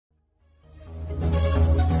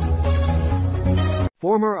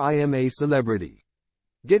Former IMA celebrity.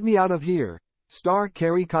 Get me out of here. Star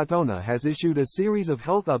Kerry Katona has issued a series of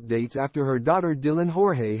health updates after her daughter Dylan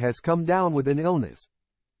Jorge has come down with an illness.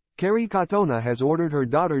 Kerry Katona has ordered her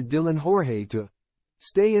daughter Dylan Jorge to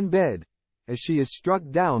stay in bed, as she is struck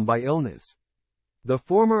down by illness. The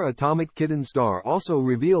former Atomic Kitten star also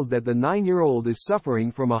revealed that the 9-year-old is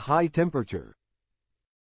suffering from a high temperature.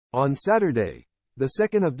 On Saturday, the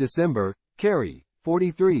 2nd of December, Kerry,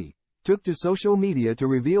 43, took to social media to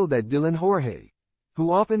reveal that Dylan Jorge,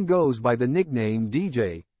 who often goes by the nickname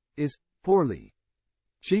DJ, is poorly.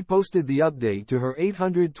 She posted the update to her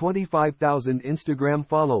 825,000 Instagram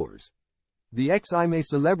followers. The ex-IMA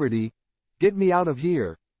celebrity, Get Me Out of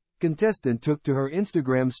Here, contestant took to her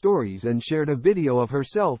Instagram stories and shared a video of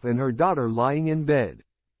herself and her daughter lying in bed.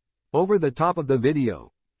 Over the top of the video,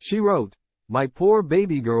 she wrote, "My poor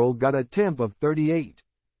baby girl got a temp of 38.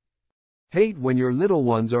 Hate when your little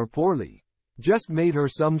ones are poorly. Just made her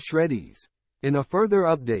some shreddies." In a further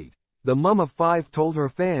update, the mum of 5 told her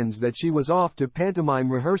fans that she was off to pantomime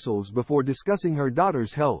rehearsals before discussing her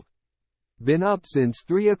daughter's health. "Been up since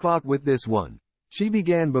 3 o'clock with this one," she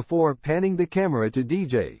began before panning the camera to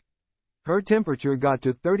DJ. "Her temperature got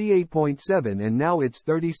to 38.7 and now it's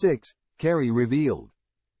 36, Kerry revealed.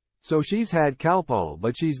 "So she's had Calpol,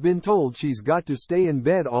 but she's been told she's got to stay in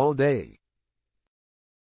bed all day.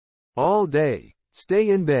 All day.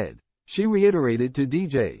 Stay in bed," she reiterated to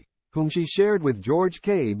DJ, whom she shared with George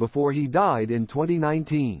K before he died in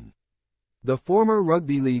 2019. The former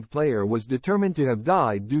rugby league player was determined to have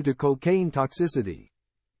died due to cocaine toxicity.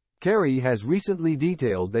 Kerry has recently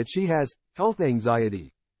detailed that she has health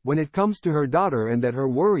anxiety when it comes to her daughter and that her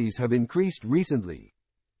worries have increased recently.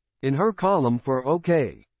 In her column for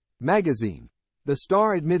OK magazine, the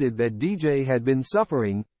star admitted that DJ had been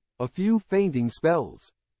suffering a few fainting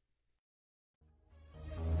spells.